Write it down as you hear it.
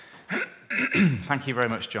Thank you very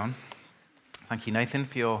much, John. Thank you, Nathan,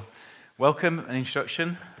 for your welcome and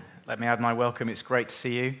introduction. Let me add my welcome. It's great to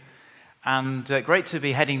see you. And great to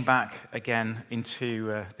be heading back again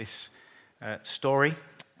into this story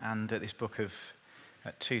and this book of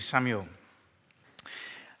 2 Samuel.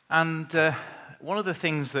 And one of the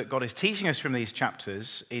things that God is teaching us from these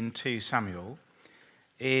chapters in 2 Samuel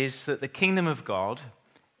is that the kingdom of God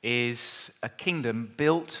is a kingdom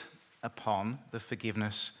built upon the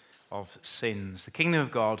forgiveness of sins. The kingdom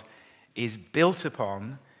of God is built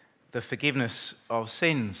upon the forgiveness of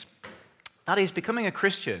sins. That is, becoming a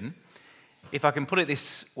Christian, if I can put it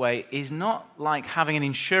this way, is not like having an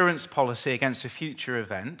insurance policy against a future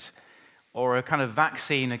event or a kind of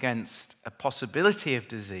vaccine against a possibility of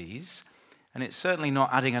disease, and it's certainly not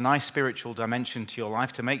adding a nice spiritual dimension to your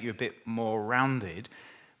life to make you a bit more rounded.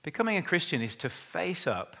 Becoming a Christian is to face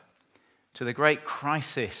up to the great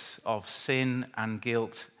crisis of sin and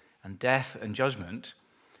guilt and death and judgment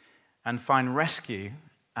and find rescue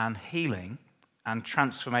and healing and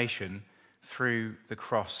transformation through the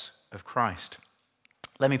cross of Christ.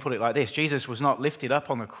 Let me put it like this. Jesus was not lifted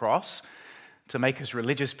up on the cross to make us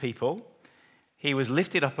religious people. He was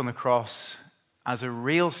lifted up on the cross as a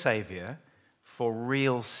real Savior for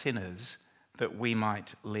real sinners that we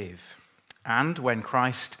might live. And when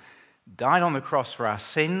Christ died on the cross for our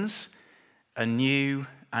sins, a new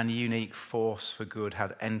and unique force for good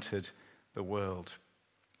had entered the world.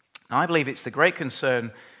 Now, I believe it's the great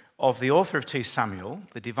concern of the author of 2 Samuel,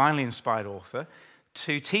 the divinely inspired author,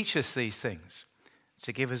 to teach us these things,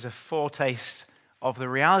 to give us a foretaste of the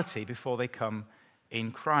reality before they come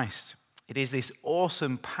in Christ. It is this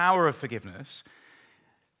awesome power of forgiveness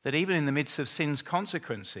that even in the midst of sin's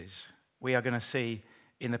consequences, we are going to see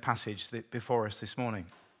in the passage before us this morning.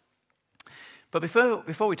 But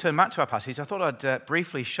before we turn back to our passage, I thought I'd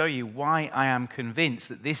briefly show you why I am convinced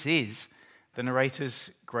that this is the narrator's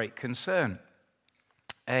great concern.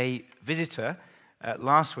 A visitor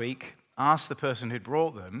last week asked the person who'd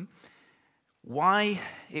brought them why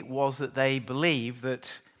it was that they believed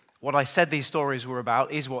that what I said these stories were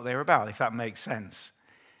about is what they're about, if that makes sense.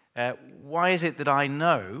 Why is it that I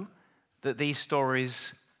know that these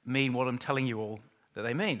stories mean what I'm telling you all that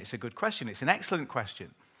they mean? It's a good question. It's an excellent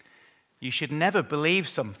question. You should never believe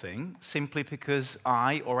something simply because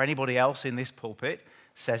I or anybody else in this pulpit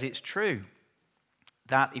says it's true.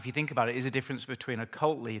 That, if you think about it, is a difference between a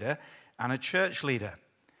cult leader and a church leader.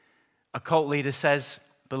 A cult leader says,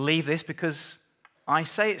 believe this because I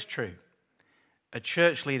say it's true. A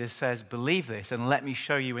church leader says, believe this and let me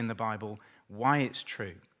show you in the Bible why it's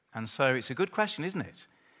true. And so it's a good question, isn't it?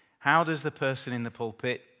 How does the person in the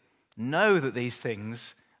pulpit know that these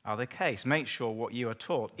things are the case? Make sure what you are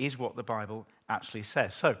taught is what the Bible actually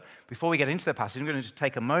says. So, before we get into the passage, I'm going to just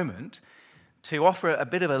take a moment to offer a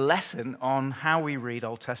bit of a lesson on how we read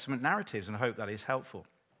Old Testament narratives, and I hope that is helpful.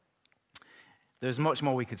 There's much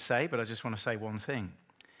more we could say, but I just want to say one thing.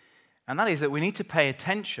 And that is that we need to pay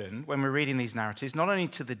attention when we're reading these narratives, not only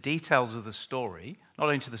to the details of the story, not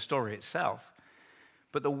only to the story itself,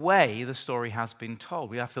 but the way the story has been told.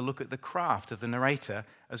 We have to look at the craft of the narrator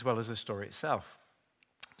as well as the story itself.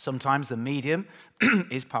 Sometimes the medium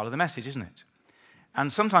is part of the message, isn't it?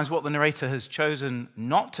 And sometimes what the narrator has chosen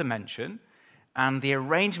not to mention and the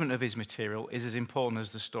arrangement of his material is as important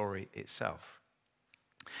as the story itself.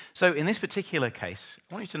 So in this particular case,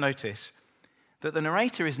 I want you to notice that the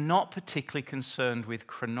narrator is not particularly concerned with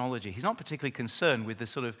chronology. He's not particularly concerned with the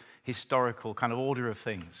sort of historical kind of order of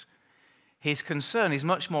things. His concern is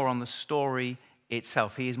much more on the story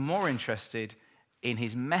itself. He is more interested in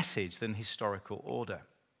his message than historical order.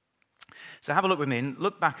 So have a look with me and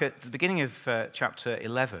look back at the beginning of chapter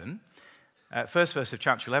 11, first verse of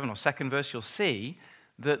chapter 11 or second verse. You'll see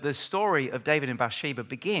that the story of David and Bathsheba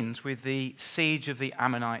begins with the siege of the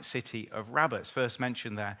Ammonite city of Rabbah. It's first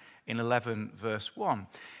mentioned there in 11 verse 1.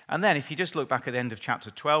 And then if you just look back at the end of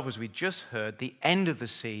chapter 12, as we just heard, the end of the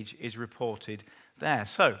siege is reported there.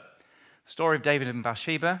 So, the story of David and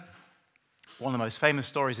Bathsheba, one of the most famous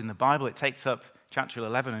stories in the Bible. It takes up chapter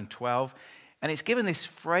 11 and 12. And it's given this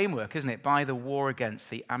framework, isn't it, by the war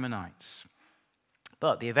against the Ammonites.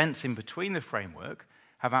 But the events in between the framework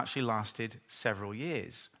have actually lasted several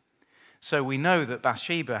years. So we know that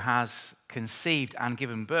Bathsheba has conceived and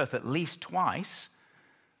given birth at least twice.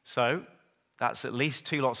 So that's at least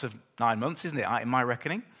 2 lots of 9 months, isn't it, in my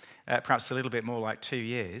reckoning? Perhaps a little bit more like 2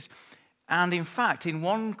 years. And in fact, in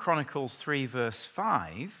 1 Chronicles 3 verse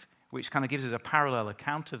 5, which kind of gives us a parallel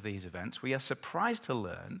account of these events, we are surprised to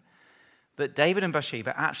learn that David and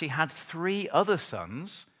Bathsheba actually had 3 other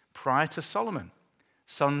sons prior to Solomon.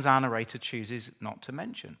 Sons our narrator chooses not to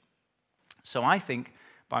mention. So I think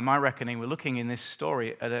by my reckoning, we're looking in this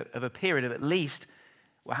story of a period of at least,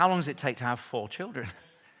 well, how long does it take to have 4 children?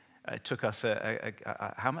 It took us,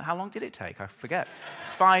 how long did it take? I forget.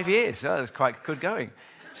 5 years. Oh, that's quite good going.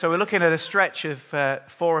 So we're looking at a stretch of 4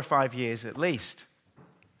 or 5 years at least.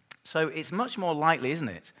 So it's much more likely, isn't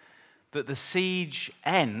it, that the siege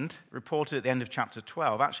end, reported at the end of chapter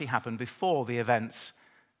 12, actually happened before the events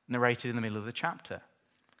narrated in the middle of the chapter.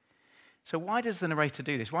 So why does the narrator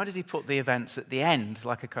do this? Why does he put the events at the end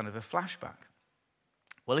like a kind of a flashback?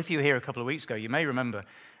 Well, if you were here a couple of weeks ago, you may remember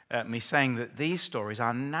me saying that these stories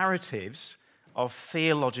are narratives of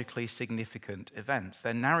theologically significant events.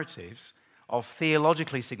 They're narratives of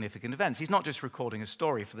theologically significant events. He's not just recording a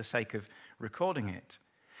story for the sake of recording it.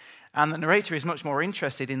 And the narrator is much more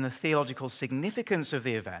interested in the theological significance of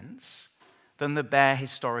the events than the bare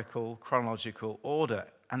historical, chronological order.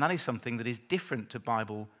 And that is something that is different to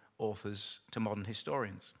Bible authors, to modern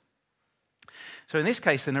historians. So in this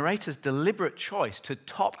case, the narrator's deliberate choice to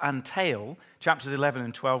top and tail chapters 11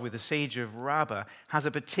 and 12 with the siege of Rabbah has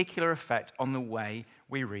a particular effect on the way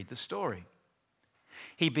we read the story.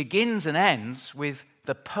 He begins and ends with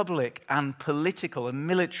the public and political and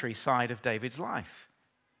military side of David's life.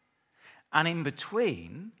 And in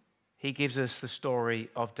between, he gives us the story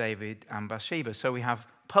of David and Bathsheba. So we have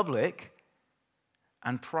public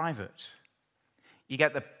and private. You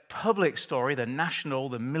get the public story, the national,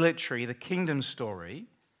 the military, the kingdom story,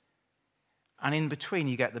 and in between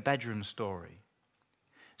you get the bedroom story.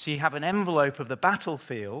 So you have an envelope of the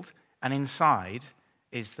battlefield, and inside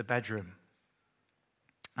is the bedroom.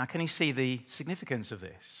 Now, can you see the significance of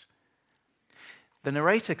this? The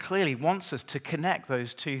narrator clearly wants us to connect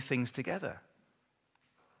those two things together.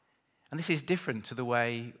 And this is different to the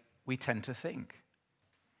way we tend to think.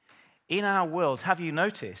 In our world, have you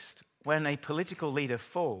noticed when a political leader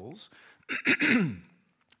falls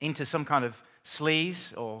into some kind of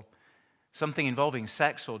sleaze or something involving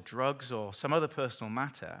sex or drugs or some other personal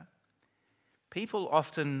matter, people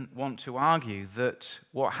often want to argue that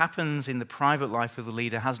what happens in the private life of the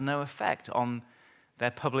leader has no effect on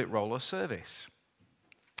their public role or service.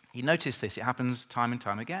 You notice this, it happens time and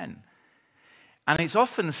time again. And it's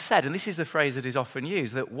often said, and this is the phrase that is often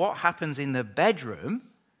used, that what happens in the bedroom,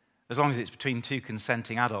 as long as it's between two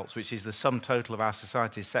consenting adults, which is the sum total of our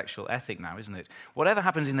society's sexual ethic now, isn't it? Whatever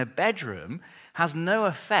happens in the bedroom has no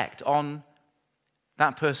effect on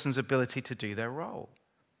that person's ability to do their role.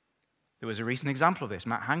 There was a recent example of this.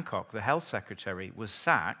 Matt Hancock, the health secretary, was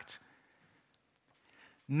sacked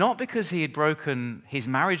not because he had broken his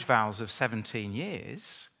marriage vows of 17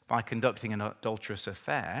 years by conducting an adulterous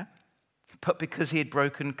affair, but because he had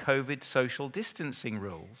broken COVID social distancing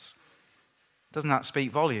rules. Doesn't that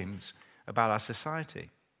speak volumes about our society?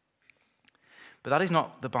 But that is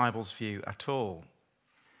not the Bible's view at all.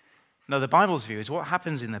 No, the Bible's view is what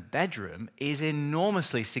happens in the bedroom is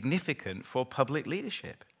enormously significant for public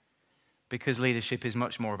leadership, because leadership is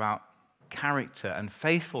much more about character and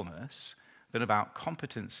faithfulness than about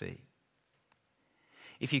competency.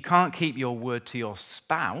 If you can't keep your word to your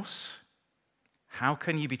spouse, how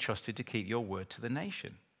can you be trusted to keep your word to the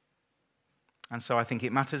nation? And so I think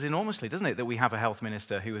it matters enormously, doesn't it, that we have a health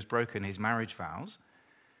minister who has broken his marriage vows.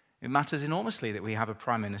 It matters enormously that we have a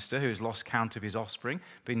prime minister who has lost count of his offspring,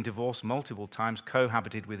 been divorced multiple times,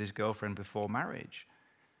 cohabited with his girlfriend before marriage.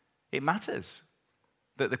 It matters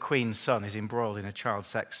that the Queen's son is embroiled in a child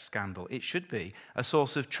sex scandal. It should be a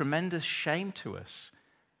source of tremendous shame to us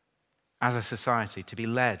as a society to be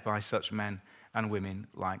led by such men and women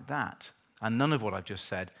like that. And none of what I've just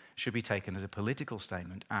said should be taken as a political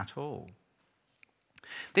statement at all.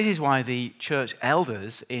 This is why the church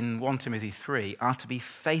elders in 1 Timothy 3 are to be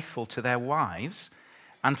faithful to their wives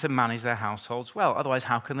and to manage their households well. Otherwise,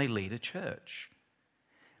 how can they lead a church?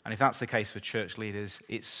 And if that's the case for church leaders,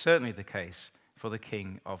 it's certainly the case for the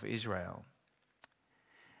King of Israel.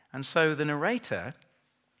 And so the narrator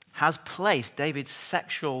has placed David's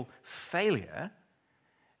sexual failure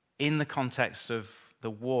in the context of the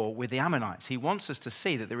war with the Ammonites. He wants us to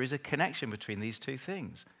see that there is a connection between these two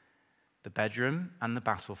things. The bedroom and the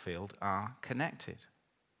battlefield are connected.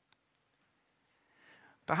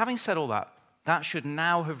 But having said all that, that should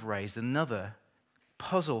now have raised another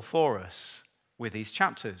puzzle for us with these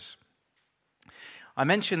chapters. I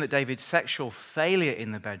mentioned that David's sexual failure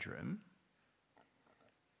in the bedroom,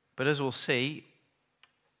 but as we'll see,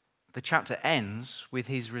 the chapter ends with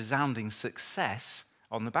his resounding success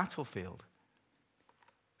on the battlefield.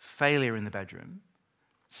 Failure in the bedroom,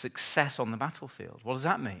 success on the battlefield. What does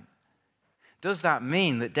that mean? Does that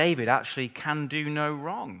mean that David actually can do no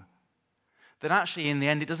wrong? That actually in the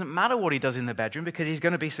end it doesn't matter what he does in the bedroom because he's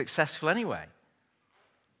going to be successful anyway?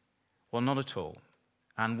 Well, not at all.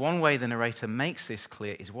 And one way the narrator makes this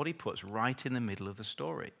clear is what he puts right in the middle of the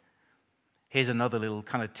story. Here's another little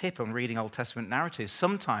kind of tip on reading Old Testament narratives.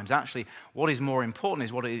 Sometimes, actually, what is more important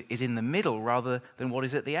is what is in the middle rather than what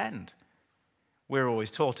is at the end. We're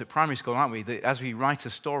always taught at primary school, aren't we, that as we write a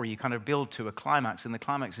story, you kind of build to a climax, and the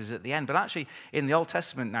climax is at the end. But actually, in the Old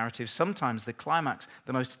Testament narrative, sometimes the climax,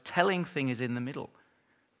 the most telling thing is in the middle.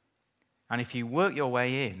 And if you work your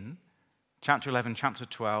way in, chapter 11, chapter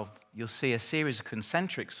 12, you'll see a series of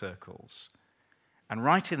concentric circles. And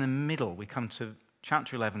right in the middle, we come to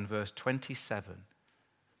chapter 11, verse 27.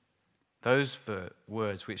 Those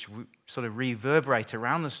words which sort of reverberate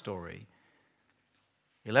around the story.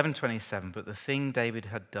 11:27, but the thing David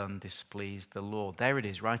had done displeased the Lord. There it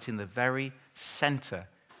is, right in the very center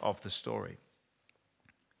of the story.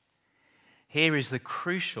 Here is the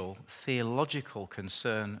crucial theological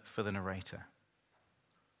concern for the narrator.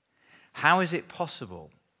 How is it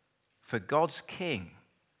possible for God's king,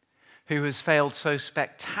 who has failed so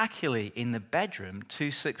spectacularly in the bedroom,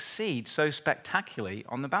 to succeed so spectacularly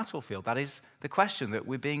on the battlefield? That is the question that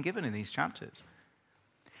we're being given in these chapters.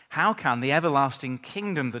 How can the everlasting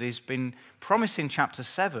kingdom that has been promised in chapter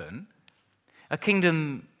 7, a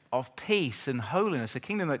kingdom of peace and holiness, a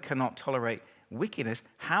kingdom that cannot tolerate wickedness,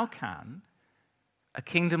 how can a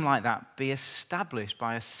kingdom like that be established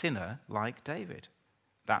by a sinner like David?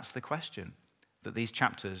 That's the question that these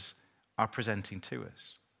chapters are presenting to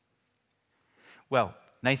us. Well,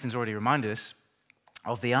 Nathan's already reminded us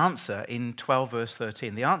of the answer in 12 verse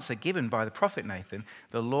 13. The answer given by the prophet Nathan,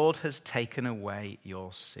 the Lord has taken away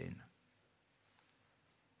your sin.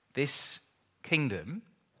 This kingdom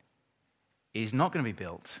is not going to be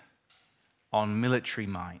built on military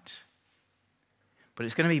might, but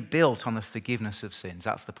it's going to be built on the forgiveness of sins.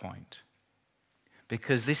 That's the point.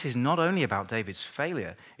 Because this is not only about David's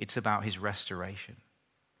failure, it's about his restoration.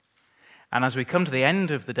 And as we come to the end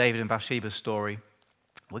of the David and Bathsheba story,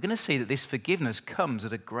 we're going to see that this forgiveness comes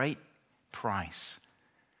at a great price.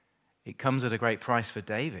 It comes at a great price for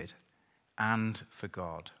David and for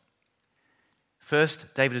God. First,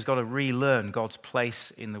 David has got to relearn God's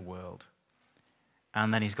place in the world.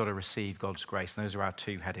 And then he's got to receive God's grace. And those are our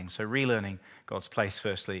two headings. So relearning God's place,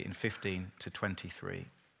 firstly, in 15 to 23.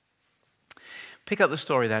 Pick up the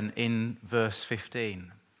story then in verse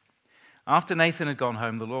 15. After Nathan had gone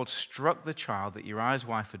home, the Lord struck the child that Uriah's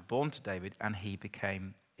wife had borne to David, and he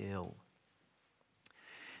became ill.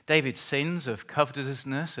 David's sins of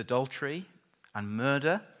covetousness, adultery, and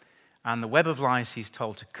murder, and the web of lies he's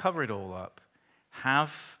told to cover it all up,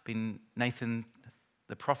 have been, Nathan,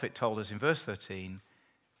 the prophet, told us in verse 13,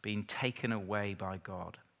 been taken away by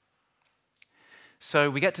God. So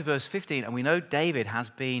we get to verse 15, and we know David has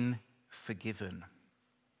been forgiven.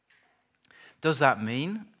 Does that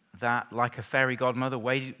mean that, like a fairy godmother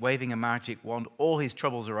waving a magic wand, all his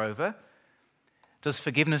troubles are over? Does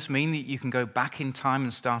forgiveness mean that you can go back in time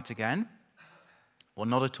and start again? Well,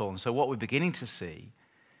 not at all. And so what we're beginning to see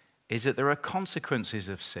is that there are consequences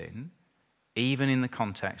of sin, even in the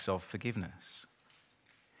context of forgiveness.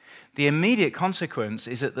 The immediate consequence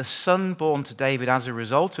is that the son born to David as a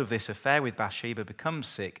result of this affair with Bathsheba becomes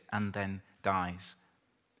sick and then dies.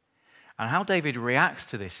 And how David reacts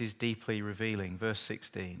to this is deeply revealing. Verse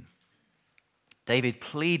 16. David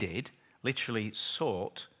pleaded, literally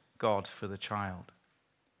sought, God for the child.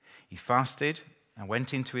 He fasted and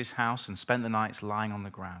went into his house and spent the nights lying on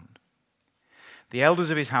the ground. The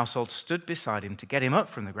elders of his household stood beside him to get him up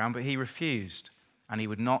from the ground, but he refused, and he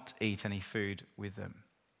would not eat any food with them.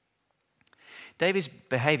 David's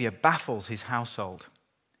behavior baffles his household.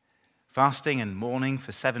 Fasting and mourning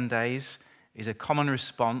for 7 days is a common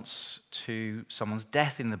response to someone's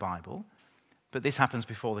death in the Bible, but this happens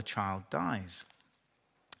before the child dies.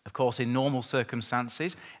 Of course, in normal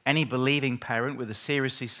circumstances, any believing parent with a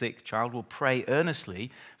seriously sick child will pray earnestly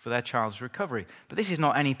for their child's recovery. But this is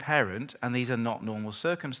not any parent, and these are not normal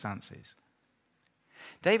circumstances.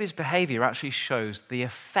 David's behavior actually shows the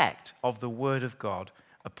effect of the word of God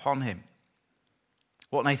upon him.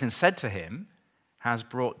 What Nathan said to him has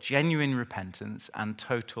brought genuine repentance and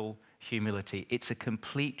total humility. It's a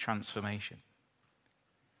complete transformation.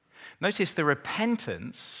 Notice the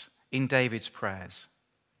repentance in David's prayers.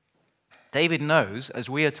 David knows, as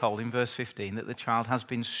we are told in verse 15, that the child has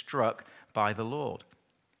been struck by the Lord.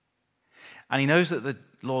 And he knows that the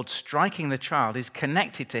Lord striking the child is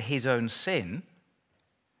connected to his own sin,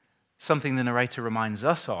 something the narrator reminds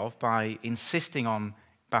us of by insisting on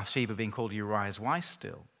Bathsheba being called Uriah's wife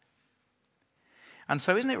still. And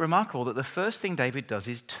so isn't it remarkable that the first thing David does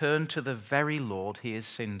is turn to the very Lord he has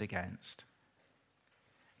sinned against?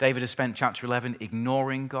 David has spent chapter 11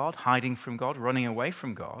 ignoring God, hiding from God, running away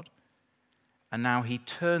from God. and now he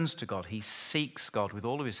turns to God. He seeks God with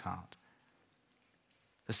all of his heart.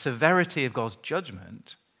 The severity of God's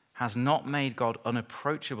judgment has not made God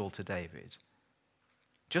unapproachable to David.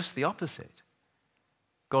 Just the opposite.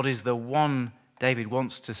 God is the one David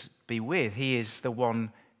wants to be with. He is the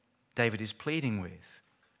one David is pleading with.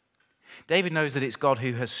 David knows that it's God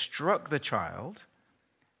who has struck the child,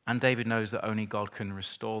 and David knows that only God can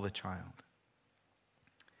restore the child.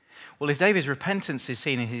 Well, if David's repentance is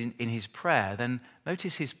seen in his prayer, then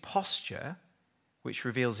notice his posture, which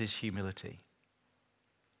reveals his humility.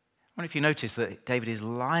 I wonder if you notice that David is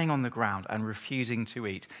lying on the ground and refusing to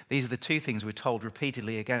eat. These are the two things we're told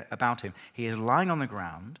repeatedly again about him. He is lying on the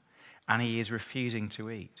ground and he is refusing to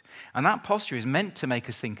eat. And that posture is meant to make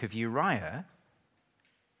us think of Uriah,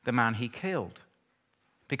 the man he killed,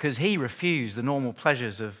 because he refused the normal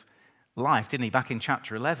pleasures of life, didn't he, back in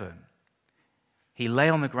chapter 11. He lay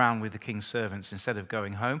on the ground with the king's servants. Instead of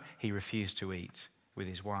going home, he refused to eat with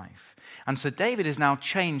his wife. And so David has now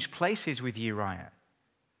changed places with Uriah.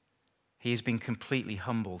 He has been completely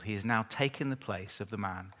humbled. He has now taken the place of the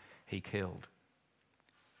man he killed.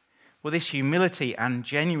 Well, this humility and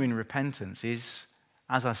genuine repentance is,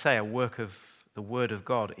 as I say, a work of the Word of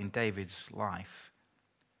God in David's life.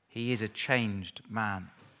 He is a changed man.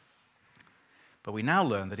 But we now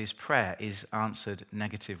learn that his prayer is answered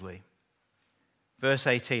negatively. Verse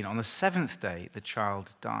 18, on the seventh day, the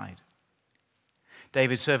child died.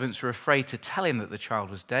 David's servants were afraid to tell him that the child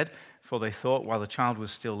was dead, for they thought, while the child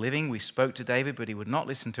was still living, we spoke to David, but he would not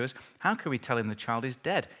listen to us. How can we tell him the child is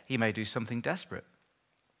dead? He may do something desperate.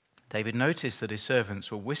 David noticed that his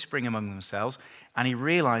servants were whispering among themselves, and he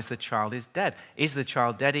realized the child is dead. Is the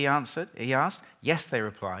child dead, he asked. Yes, they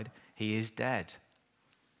replied, he is dead.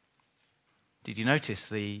 Did you notice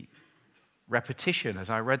the repetition as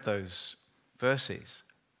I read those verses?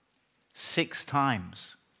 6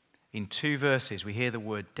 times in 2 verses we hear the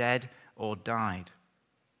word dead or died.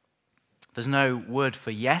 There's no word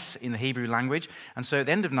for yes in the Hebrew language, and so at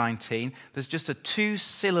the end of 19, there's just a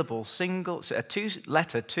 2-syllable,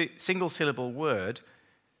 single-syllable word.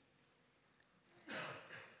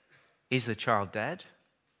 Is the child dead?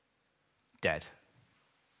 Dead.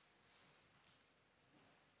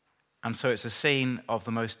 And so it's a scene of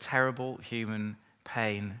the most terrible human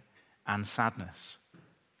pain and sadness.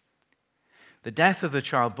 The death of the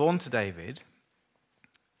child born to David,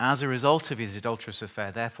 as a result of his adulterous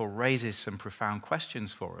affair, therefore raises some profound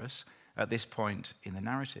questions for us at this point in the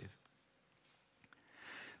narrative.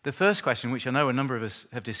 The first question, which I know a number of us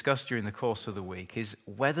have discussed during the course of the week, is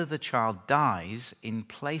whether the child dies in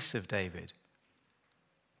place of David.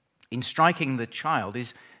 In striking the child,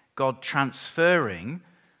 is God transferring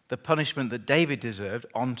the punishment that David deserved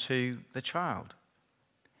onto the child?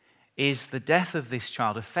 Is the death of this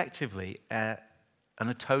child effectively an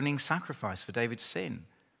atoning sacrifice for David's sin?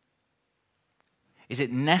 Is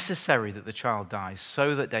it necessary that the child dies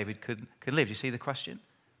so that David can live? Do you see the question?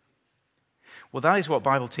 Well, that is what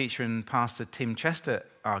Bible teacher and pastor Tim Chester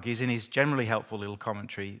argues in his generally helpful little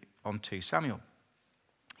commentary on 2 Samuel.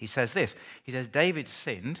 He says this. He says, David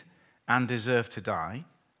sinned and deserved to die,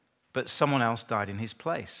 but someone else died in his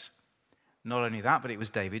place. Not only that, but it was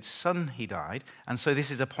David's son he died, and so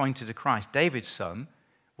this is appointed to Christ. David's son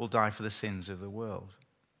will die for the sins of the world.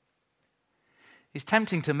 It's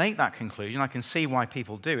tempting to make that conclusion. I can see why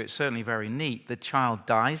people do. It's certainly very neat. The child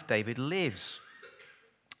dies, David lives.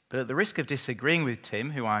 But at the risk of disagreeing with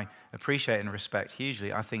Tim, who I appreciate and respect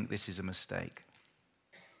hugely, I think this is a mistake.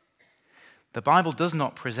 The Bible does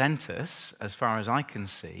not present us, as far as I can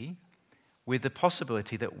see, with the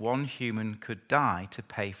possibility that one human could die to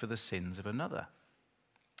pay for the sins of another.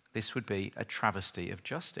 This would be a travesty of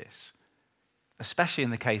justice, especially in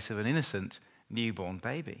the case of an innocent newborn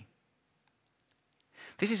baby.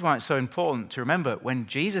 This is why it's so important to remember when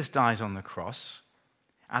Jesus dies on the cross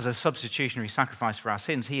as a substitutionary sacrifice for our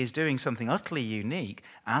sins, he is doing something utterly unique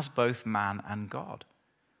as both man and God.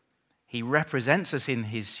 He represents us in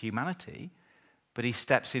his humanity, but he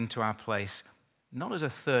steps into our place not as a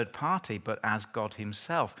third party, but as God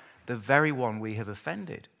himself, the very one we have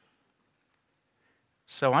offended.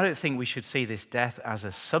 So I don't think we should see this death as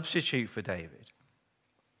a substitute for David.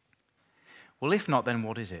 Well, if not, then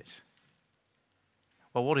what is it?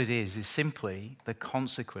 Well, what it is simply the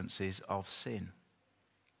consequences of sin.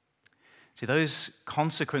 See, those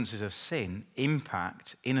consequences of sin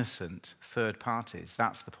impact innocent third parties.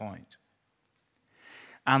 That's the point.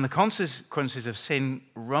 And the consequences of sin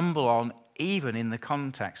rumble on even in the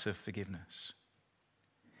context of forgiveness.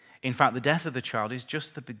 In fact, the death of the child is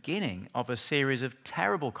just the beginning of a series of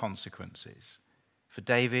terrible consequences for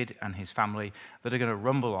David and his family that are going to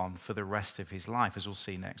rumble on for the rest of his life, as we'll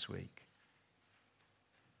see next week.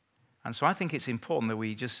 And so I think it's important that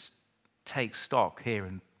we just take stock here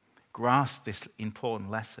and grasp this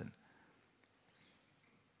important lesson.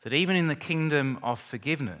 That even in the kingdom of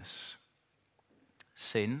forgiveness,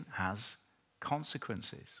 sin has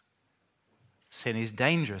consequences. Sin is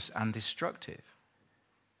dangerous and destructive.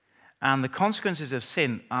 And the consequences of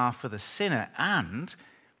sin are for the sinner and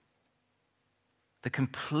the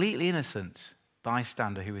completely innocent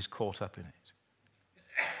bystander who is caught up in it.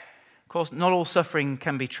 Of course, not all suffering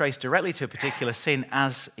can be traced directly to a particular sin,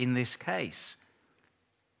 as in this case.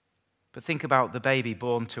 But think about the baby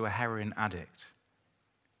born to a heroin addict.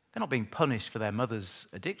 They're not being punished for their mother's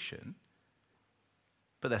addiction,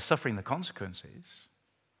 but they're suffering the consequences.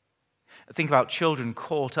 Think about children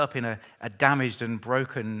caught up in a damaged and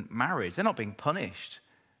broken marriage. They're not being punished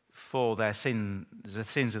for their sins, the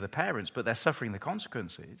sins of the parents, but they're suffering the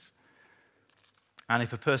consequences. And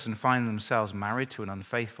if a person finds themselves married to an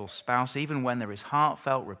unfaithful spouse, even when there is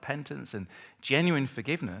heartfelt repentance and genuine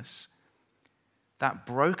forgiveness, that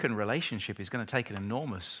broken relationship is going to take an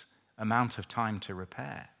enormous amount of time to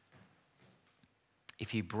repair.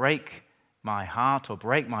 If you break my heart or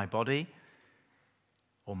break my body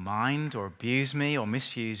or mind or abuse me or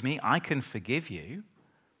misuse me, I can forgive you.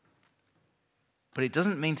 But it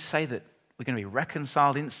doesn't mean to say that we're going to be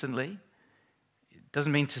reconciled instantly. It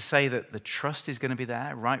doesn't mean to say that the trust is going to be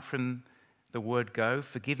there right from the word go.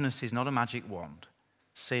 Forgiveness is not a magic wand.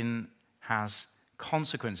 Sin has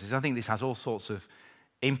consequences. I think this has all sorts of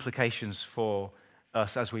implications for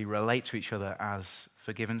us as we relate to each other as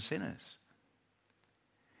forgiven sinners.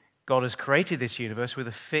 God has created this universe with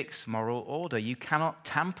a fixed moral order. You cannot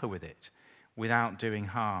tamper with it without doing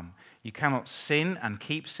harm. You cannot sin and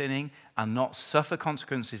keep sinning and not suffer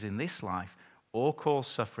consequences in this life or cause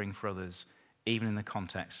suffering for others, even in the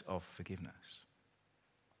context of forgiveness.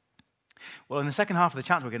 Well, in the second half of the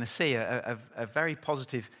chapter, we're going to see a very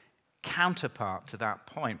positive counterpart to that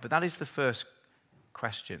point, but that is the first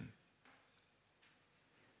question.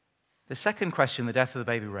 The second question the death of the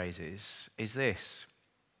baby raises is this,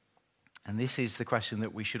 and this is the question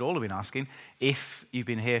that we should all have been asking if you've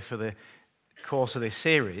been here for the course of this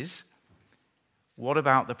series. What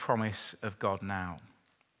about the promise of God now?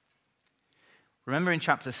 Remember in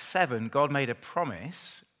chapter 7, God made a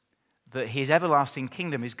promise that his everlasting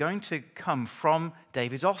kingdom is going to come from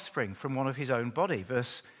David's offspring, from one of his own body.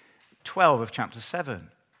 Verse 12 of chapter 7.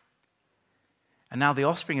 And now the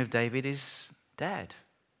offspring of David is dead.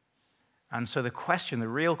 And so the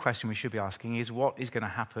real question we should be asking is, what is going to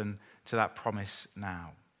happen to that promise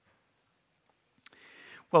now?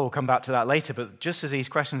 Well, we'll come back to that later, but just as these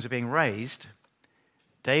questions are being raised,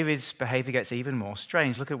 David's behavior gets even more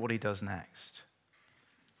strange. Look at what he does next.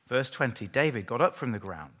 Verse 20, David got up from the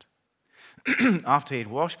ground. After he had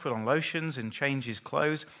washed, put on lotions, and changed his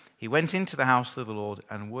clothes, he went into the house of the Lord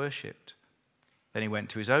and worshipped. Then he went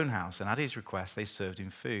to his own house, and at his request they served him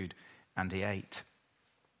food, and he ate.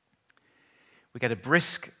 We get a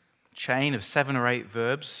brisk chain of 7 or 8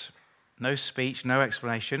 verbs, no speech, no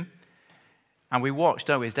explanation. And we watch,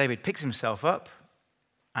 don't we, as David picks himself up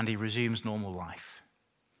and he resumes normal life.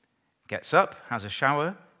 Gets up, has a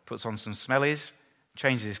shower, puts on some smellies,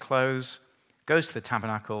 changes his clothes, goes to the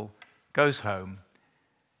tabernacle, goes home,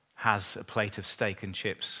 has a plate of steak and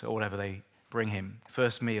chips or whatever they bring him.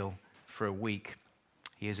 First meal for a week.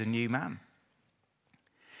 He is a new man.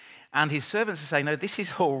 And his servants are saying, no, this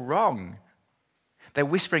is all wrong. They're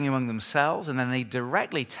whispering among themselves, and then they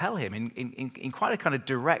directly tell him in quite a kind of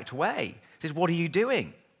direct way. He says, what are you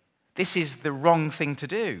doing? This is the wrong thing to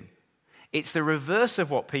do. It's the reverse of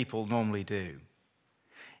what people normally do.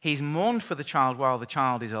 He's mourned for the child while the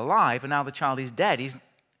child is alive, and now the child is dead. He's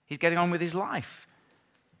getting on with his life.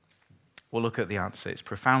 We'll look at the answer. It's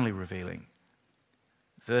profoundly revealing.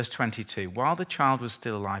 Verse 22, while the child was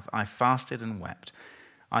still alive, I fasted and wept.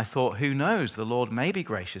 I thought, who knows, the Lord may be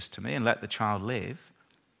gracious to me and let the child live.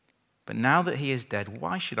 But now that he is dead,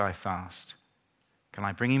 why should I fast? Can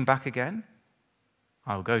I bring him back again?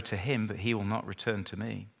 I will go to him, but he will not return to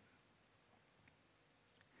me.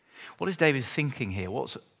 What is David thinking here?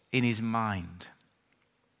 What's in his mind?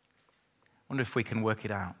 I wonder if we can work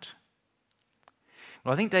it out.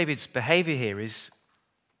 Well, I think David's behavior here is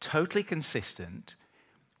totally consistent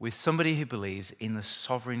with somebody who believes in the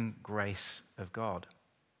sovereign grace of God.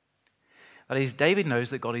 That is, David knows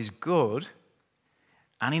that God is good,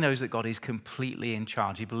 and he knows that God is completely in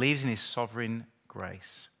charge. He believes in his sovereign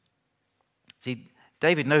grace. See,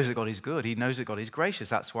 David knows that God is good. He knows that God is gracious.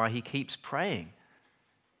 That's why he keeps praying.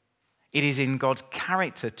 It is in God's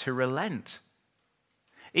character to relent.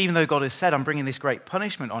 Even though God has said, I'm bringing this great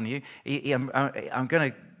punishment on you, I'm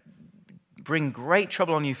going to bring great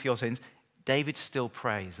trouble on you for your sins, David still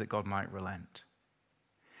prays that God might relent.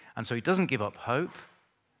 And so he doesn't give up hope.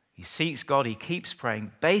 He seeks God. He keeps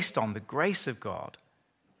praying based on the grace of God.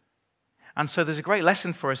 And so there's a great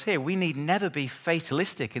lesson for us here. We need never be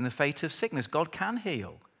fatalistic in the fate of sickness. God can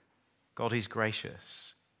heal. God is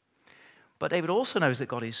gracious. But David also knows that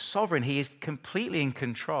God is sovereign. He is completely in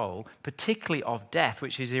control, particularly of death,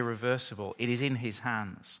 which is irreversible. It is in his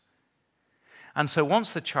hands. And so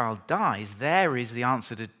once the child dies, there is the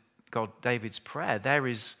answer to David's prayer. There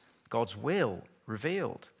is God's will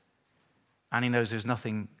revealed. And he knows there's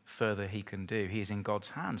nothing further he can do. He is in God's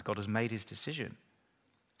hands. God has made his decision.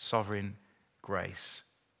 Sovereign grace.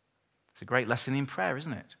 It's a great lesson in prayer,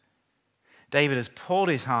 isn't it? David has poured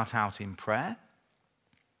his heart out in prayer,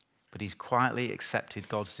 but he's quietly accepted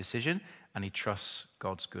God's decision and he trusts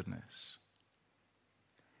God's goodness.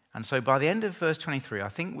 And so by the end of verse 23, I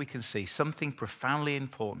think we can see something profoundly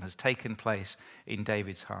important has taken place in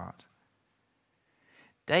David's heart.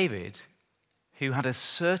 David, who had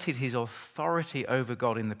asserted his authority over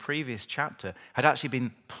God in the previous chapter, had actually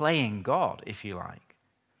been playing God, if you like,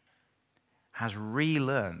 has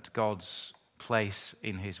relearned God's place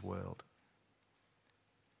in his world.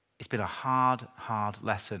 It's been a hard, hard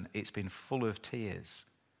lesson. It's been full of tears.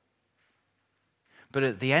 But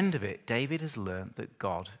at the end of it, David has learned that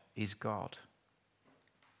God is God.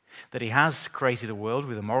 That he has created a world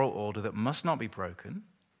with a moral order that must not be broken.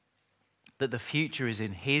 That the future is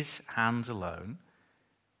in his hands alone.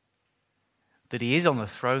 That he is on the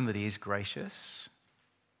throne, that he is gracious.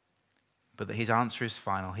 But that his answer is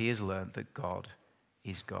final. He has learned that God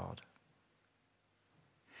is God.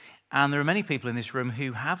 And there are many people in this room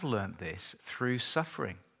who have learned this through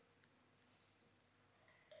suffering.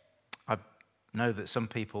 I know that some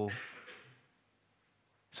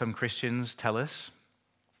Christians tell us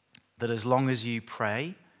that as long as you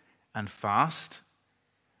pray and fast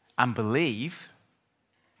and believe,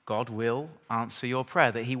 God will answer your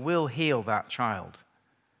prayer, that he will heal that child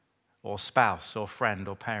or spouse or friend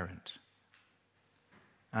or parent.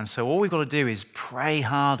 And so all we've got to do is pray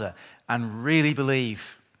harder and really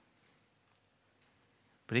believe.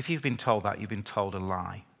 But if you've been told that, you've been told a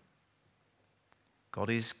lie. God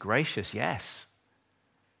is gracious, yes.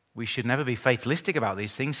 We should never be fatalistic about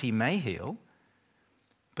these things. He may heal,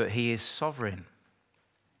 but he is sovereign.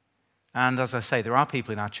 And as I say, there are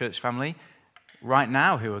people in our church family right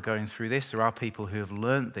now who are going through this. There are people who have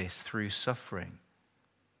learnt this through suffering,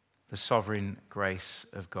 the sovereign grace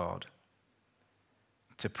of God.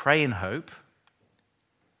 To pray in hope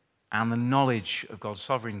and the knowledge of God's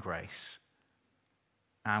sovereign grace.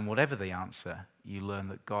 And whatever the answer, you learn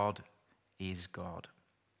that God is God.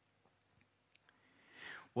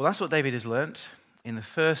 Well, that's what David has learnt in the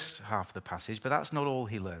first half of the passage, but that's not all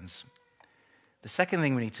he learns. The second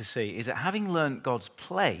thing we need to see is that having learnt God's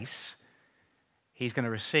place, he's going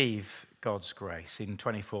to receive God's grace in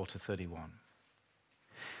 24 to 31.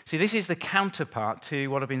 See, this is the counterpart to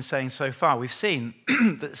what I've been saying so far. We've seen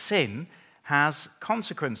that sin has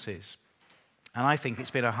consequences. And I think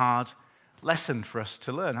it's been a hard lesson for us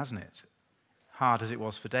to learn, hasn't it? Hard as it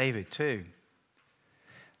was for David too.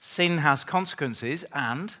 Sin has consequences,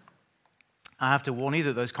 and I have to warn you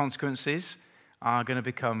that those consequences are going to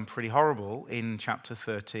become pretty horrible in chapter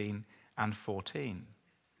 13 and 14.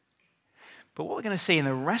 But what we're going to see in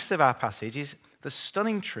the rest of our passage is the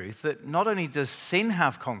stunning truth that not only does sin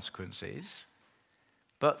have consequences,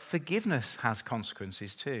 but forgiveness has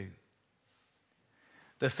consequences too.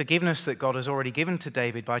 The forgiveness that God has already given to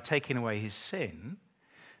David by taking away his sin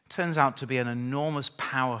turns out to be an enormous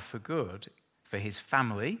power for good for his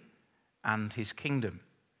family and his kingdom.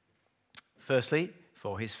 Firstly,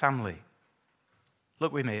 for his family.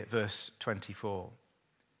 Look with me at verse 24.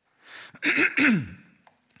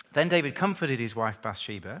 Then David comforted his wife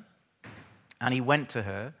Bathsheba, and he went to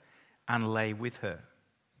her and lay with her.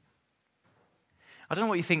 I don't know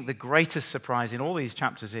what you think the greatest surprise in all these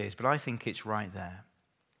chapters is, but I think it's right there.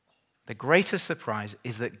 The greatest surprise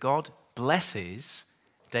is that God blesses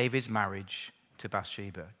David's marriage to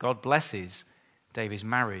Bathsheba. God blesses David's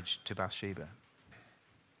marriage to Bathsheba.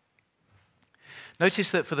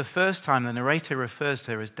 Notice that for the first time, the narrator refers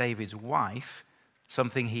to her as David's wife,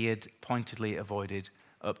 something he had pointedly avoided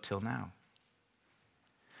up till now.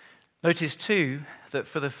 Notice too that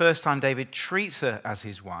for the first time, David treats her as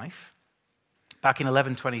his wife. Back in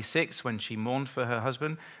 11:26, when she mourned for her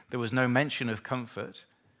husband, there was no mention of comfort.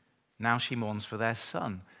 Now she mourns for their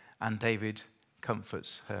son, and David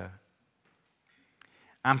comforts her.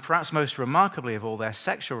 And perhaps most remarkably of all, their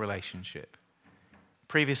sexual relationship.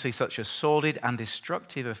 Previously such a sordid and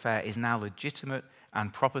destructive affair is now legitimate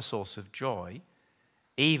and proper source of joy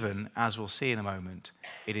even, as we'll see in a moment,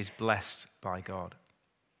 it is blessed by God.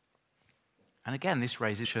 And again, this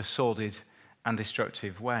raises a sordid and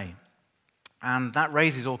destructive way. And that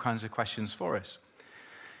raises all kinds of questions for us.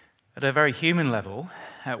 At a very human level,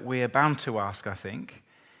 we are bound to ask, I think,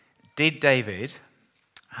 did David,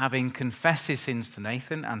 having confessed his sins to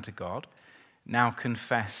Nathan and to God, now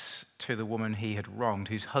confess to the woman he had wronged,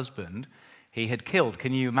 whose husband he had killed?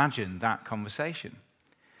 Can you imagine that conversation?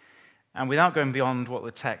 And without going beyond what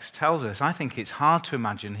the text tells us, I think it's hard to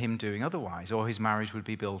imagine him doing otherwise, or his marriage would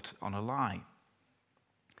be built on a lie.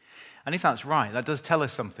 And if that's right, that does tell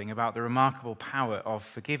us something about the remarkable power of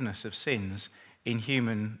forgiveness of sins in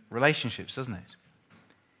human relationships, doesn't it?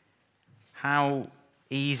 How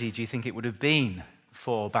easy do you think it would have been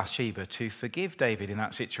for Bathsheba to forgive David in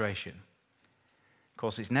that situation? Of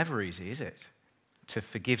course, it's never easy, is it? To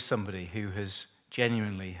forgive somebody who has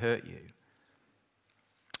genuinely hurt you.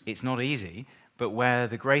 It's not easy, but where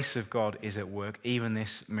the grace of God is at work, even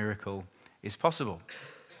this miracle is possible.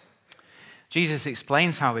 Jesus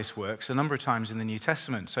explains how this works a number of times in the New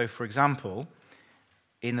Testament. So, for example,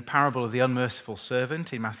 in the parable of the unmerciful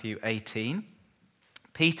servant in Matthew 18,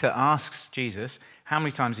 Peter asks Jesus how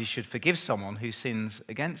many times he should forgive someone who sins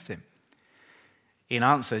against him. In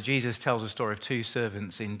answer, Jesus tells a story of two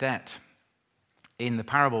servants in debt. In the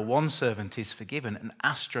parable, one servant is forgiven an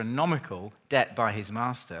astronomical debt by his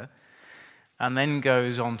master, and then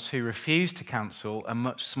goes on to refuse to cancel a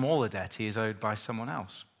much smaller debt he is owed by someone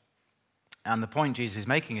else. And the point Jesus is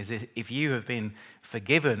making is if you have been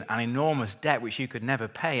forgiven an enormous debt which you could never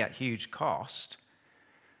pay at huge cost,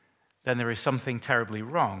 then there is something terribly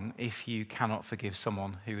wrong if you cannot forgive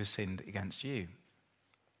someone who has sinned against you.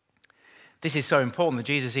 This is so important that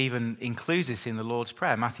Jesus even includes this in the Lord's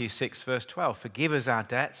Prayer, Matthew 6, verse 12. Forgive us our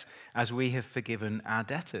debts as we have forgiven our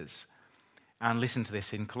debtors. And listen to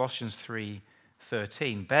this in Colossians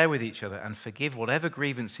 3:13. Bear with each other and forgive whatever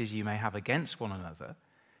grievances you may have against one another.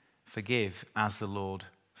 Forgive as the Lord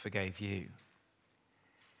forgave you.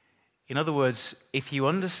 In other words, if you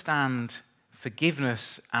understand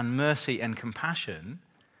forgiveness and mercy and compassion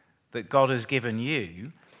that God has given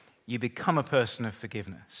you, you become a person of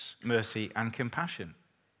forgiveness, mercy, and compassion.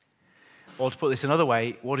 Or to put this another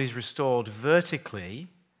way, what is restored vertically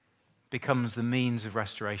becomes the means of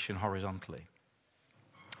restoration horizontally.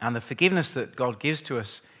 And the forgiveness that God gives to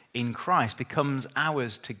us in Christ becomes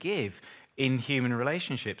ours to give in human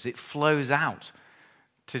relationships. It flows out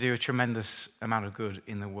to do a tremendous amount of good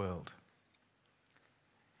in the world.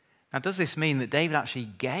 Now, does this mean that David actually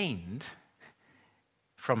gained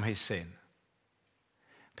from his sin?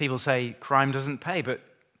 People say crime doesn't pay, but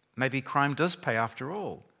maybe crime does pay after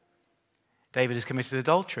all. David has committed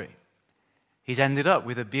adultery. He's ended up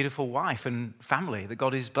with a beautiful wife and family that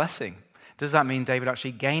God is blessing. Does that mean David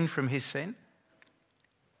actually gained from his sin?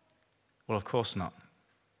 Well, of course not.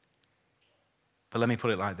 But let me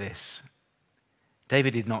put it like this.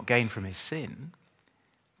 David did not gain from his sin,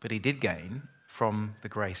 but he did gain from the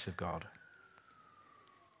grace of God.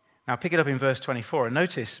 Now pick it up in verse 24 and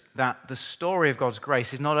notice that the story of God's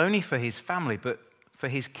grace is not only for his family, but for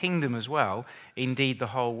his kingdom as well, indeed the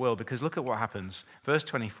whole world. Because look at what happens. Verse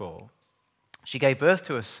 24, she gave birth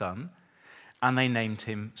to a son, and they named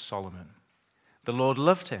him Solomon. The Lord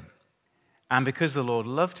loved him, and because the Lord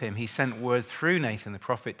loved him, he sent word through Nathan the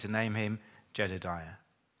prophet to name him Jedediah.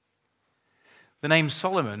 The name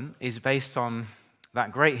Solomon is based on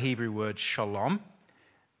that great Hebrew word shalom,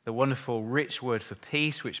 the wonderful, rich word for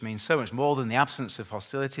peace, which means so much more than the absence of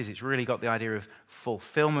hostilities. It's really got the idea of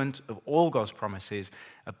fulfillment of all God's promises,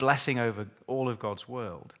 a blessing over all of God's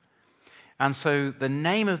world. And so the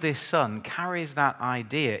name of this son carries that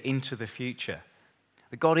idea into the future,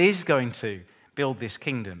 that God is going to build this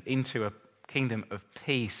kingdom into a kingdom of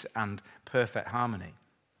peace and perfect harmony.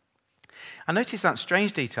 And notice that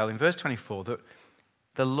strange detail in verse 24 that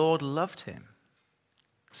the Lord loved him,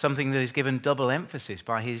 something that is given double emphasis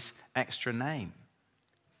by his extra name.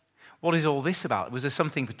 What is all this about? Was there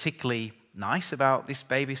something particularly nice about this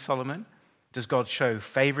baby Solomon? Does God show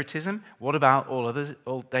favoritism? What about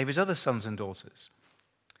all David's other sons and daughters?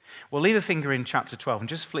 Well, leave a finger in chapter 12 and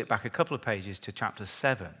just flip back a couple of pages to chapter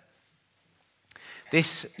 7.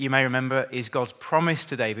 This, you may remember, is God's promise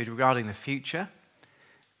to David regarding the future,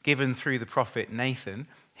 given through the prophet Nathan.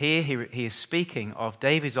 Here he is speaking of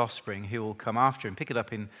David's offspring who will come after him. Pick it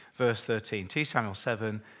up in verse 13, 2 Samuel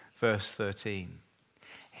 7, verse 13.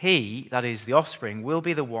 He, that is the offspring, will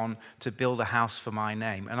be the one to build a house for my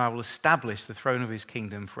name, and I will establish the throne of his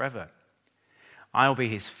kingdom forever. I will be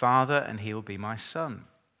his father, and he will be my son.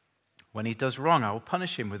 When he does wrong, I will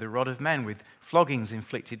punish him with the rod of men, with floggings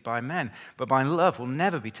inflicted by men. But my love will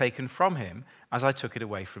never be taken from him, as I took it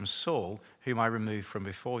away from Saul, whom I removed from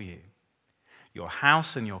before you. Your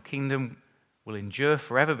house and your kingdom will endure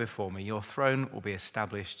forever before me. Your throne will be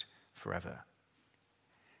established forever.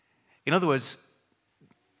 In other words,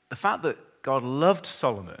 the fact that God loved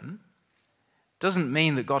Solomon doesn't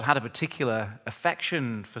mean that God had a particular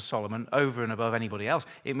affection for Solomon over and above anybody else.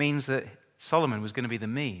 It means that Solomon was going to be the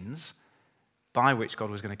means by which God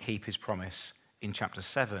was going to keep his promise in chapter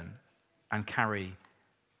 7 and carry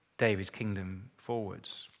David's kingdom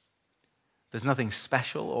forwards. There's nothing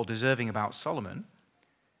special or deserving about Solomon,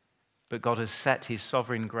 but God has set his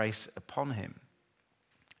sovereign grace upon him,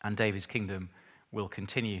 and David's kingdom will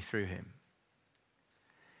continue through him.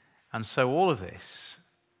 And so all of this,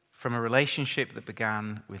 from a relationship that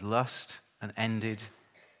began with lust and ended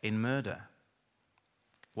in murder.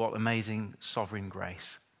 What amazing sovereign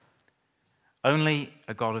grace. Only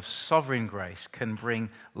a God of sovereign grace can bring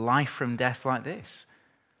life from death like this.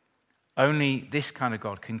 Only this kind of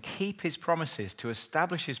God can keep his promises to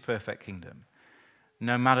establish his perfect kingdom,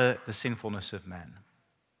 no matter the sinfulness of men.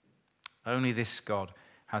 Only this God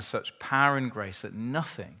has such power and grace that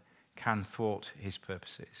nothing can thwart his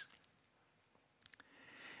purposes.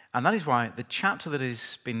 And that is why the chapter that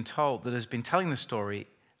has been telling the story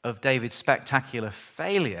of David's spectacular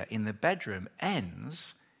failure in the bedroom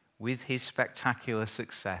ends with his spectacular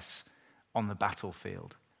success on the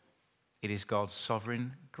battlefield. It is God's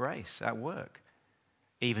sovereign grace at work.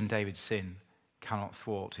 Even David's sin cannot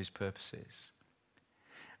thwart his purposes.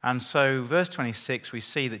 And so, verse 26, we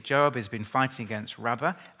see that Joab has been fighting against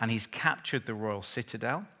Rabbah and he's captured the royal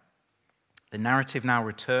citadel. The narrative now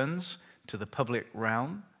returns to the public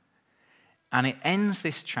realm, and it ends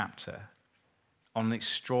this chapter on an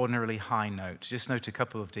extraordinarily high note. Just note a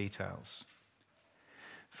couple of details.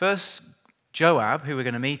 First, Joab, who we're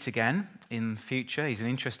going to meet again in future, he's an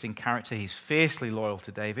interesting character. He's fiercely loyal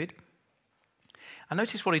to David. And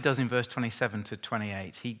notice what he does in verse 27 to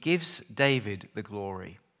 28. He gives David the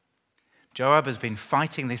glory. Joab has been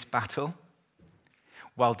fighting this battle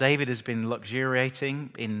while David has been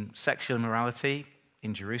luxuriating in sexual immorality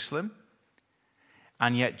in Jerusalem.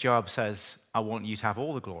 And yet Joab says, I want you to have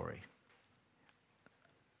all the glory.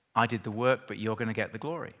 I did the work, but you're going to get the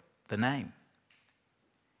glory, the name.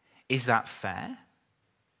 Is that fair?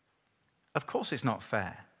 Of course it's not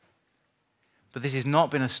fair. But this has not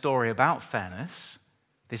been a story about fairness.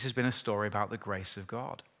 This has been a story about the grace of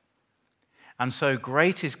God. And so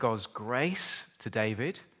great is God's grace to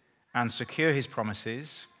David and secure his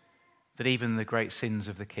promises that even the great sins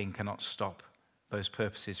of the king cannot stop those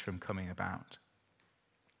purposes from coming about.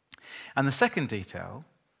 And the second detail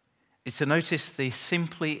is to notice the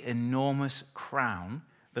simply enormous crown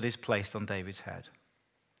that is placed on David's head.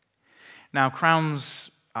 Now, crowns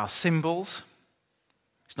are symbols.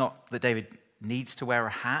 It's not that David needs to wear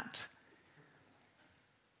a hat.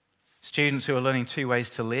 Students who are learning 2 ways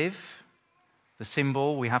to live, the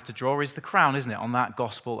symbol we have to draw is the crown, isn't it? On that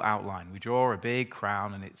gospel outline. We draw a big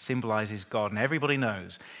crown and it symbolizes God, and everybody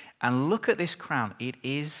knows. And look at this crown. It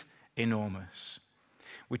is enormous.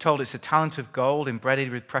 We're told it's a talent of gold embedded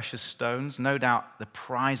with precious stones. No doubt the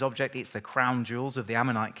prize object, it's the crown jewels of the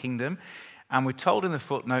Ammonite kingdom. And we're told in the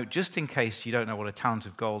footnote, just in case you don't know what a talent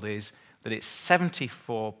of gold is, that it's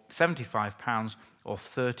 75 pounds or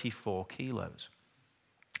 34 kilos.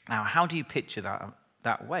 Now, how do you picture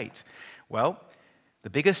that weight? Well, the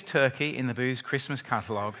biggest turkey in the Booth's Christmas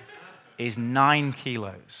catalogue is 9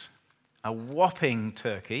 kilos. A whopping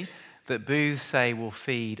turkey that Booths say will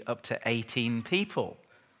feed up to 18 people.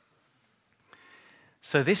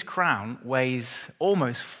 So this crown weighs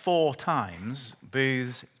almost 4 times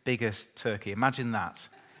Booth's biggest turkey. Imagine that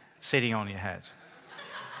sitting on your head.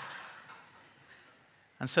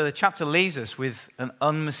 And so the chapter leaves us with an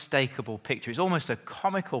unmistakable picture. It's almost a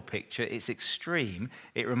comical picture. It's extreme.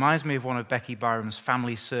 It reminds me of one of Becky Byram's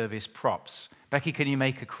family service props. Becky, can you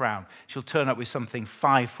make a crown? She'll turn up with something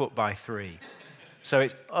 5 foot by 3. So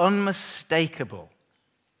it's unmistakable.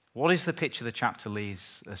 What is the picture the chapter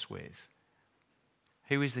leaves us with?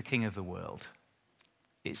 Who is the king of the world?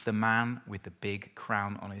 It's the man with the big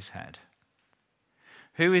crown on his head.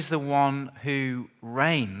 Who is the one who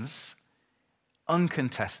reigns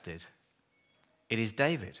uncontested? It is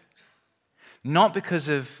David. Not because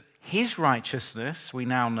of his righteousness, we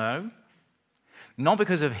now know, not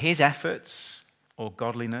because of his efforts or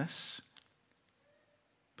godliness,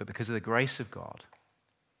 but because of the grace of God.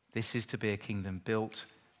 This is to be a kingdom built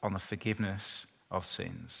on the forgiveness of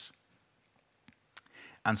sins.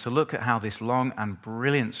 And so look at how this long and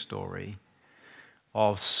brilliant story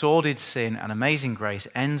of sordid sin and amazing grace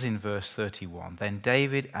ends in verse 31. Then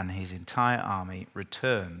David and his entire army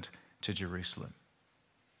returned to Jerusalem.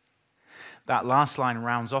 That last line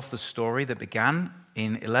rounds off the story that began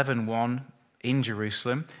in 11:1 in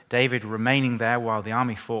Jerusalem, David remaining there while the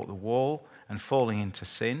army fought the wall and falling into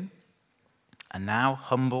sin. And now,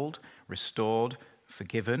 humbled, restored,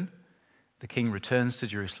 forgiven, the king returns to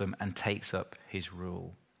Jerusalem and takes up his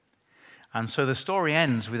rule. And so the story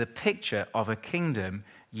ends with a picture of a kingdom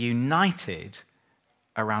united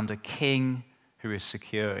around a king who is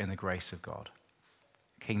secure in the grace of God.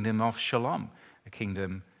 A kingdom of shalom, a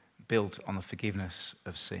kingdom built on the forgiveness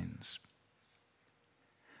of sins.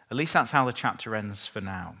 At least that's how the chapter ends for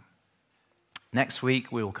now. Next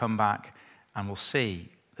week we will come back and we'll see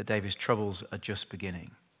that David's troubles are just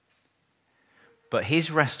beginning. But his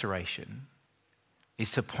restoration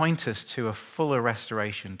is to point us to a fuller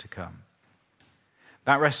restoration to come.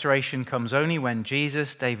 That restoration comes only when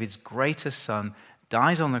Jesus, David's greatest son,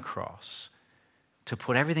 dies on the cross to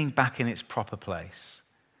put everything back in its proper place,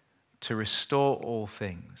 to restore all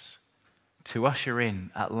things, to usher in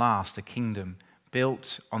at last a kingdom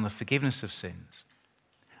built on the forgiveness of sins,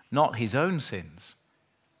 not his own sins,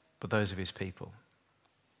 but those of his people.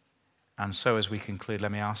 And so as we conclude,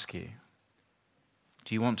 let me ask you,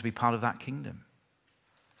 do you want to be part of that kingdom?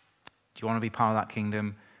 Do you want to be part of that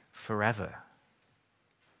kingdom forever?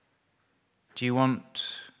 Do you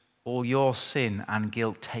want all your sin and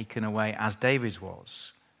guilt taken away as David's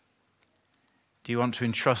was? Do you want to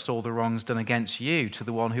entrust all the wrongs done against you to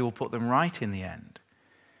the one who will put them right in the end?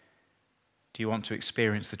 Do you want to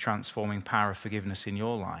experience the transforming power of forgiveness in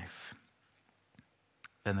your life?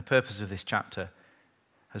 Then the purpose of this chapter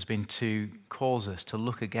has been to cause us to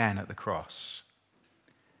look again at the cross,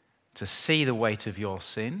 to see the weight of your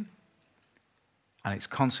sin and its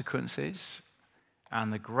consequences,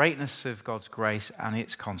 and the greatness of God's grace and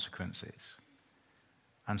its consequences.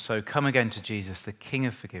 And so come again to Jesus, the King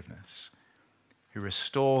of forgiveness, who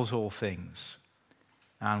restores all things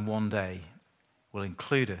and one day will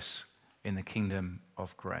include us in the kingdom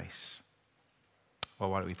of grace.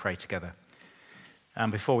 Well, why don't we pray together?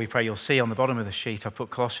 And before we pray, you'll see on the bottom of the sheet I put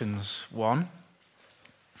Colossians 1,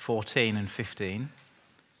 14 and 15,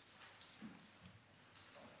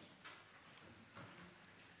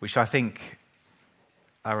 which I think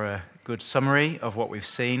are a good summary of what we've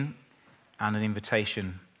seen and an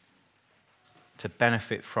invitation to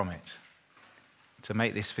benefit from it, to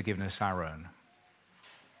make this forgiveness our own.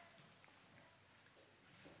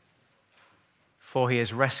 For he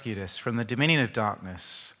has rescued us from the dominion of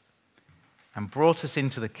darkness and brought us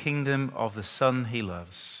into the kingdom of the Son he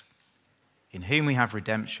loves, in whom we have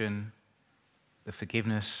redemption, the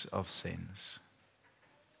forgiveness of sins.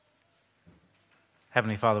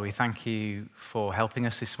 Heavenly Father, we thank you for helping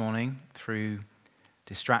us this morning through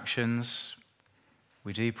distractions.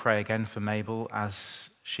 We do pray again for Mabel as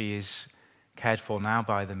she is cared for now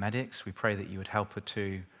by the medics. We pray that you would help her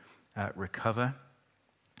to recover.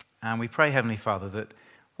 And we pray, Heavenly Father, that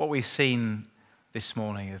what we've seen this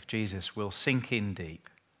morning of Jesus will sink in deep.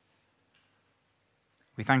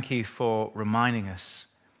 We thank you for reminding us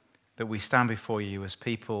that we stand before you as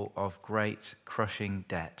people of great crushing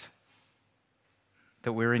debt,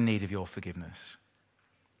 that we're in need of your forgiveness.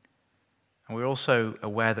 And we're also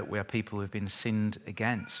aware that we are people who have been sinned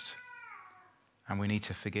against, and we need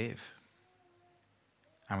to forgive.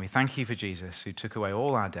 And we thank you for Jesus, who took away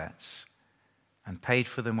all our debts and paid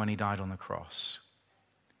for them when he died on the cross.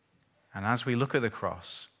 And as we look at the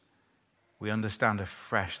cross, we understand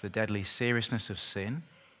afresh the deadly seriousness of sin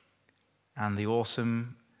and the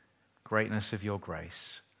awesome greatness of your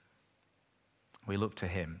grace. We look to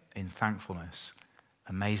him in thankfulness,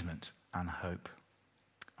 amazement, and hope.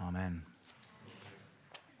 Amen.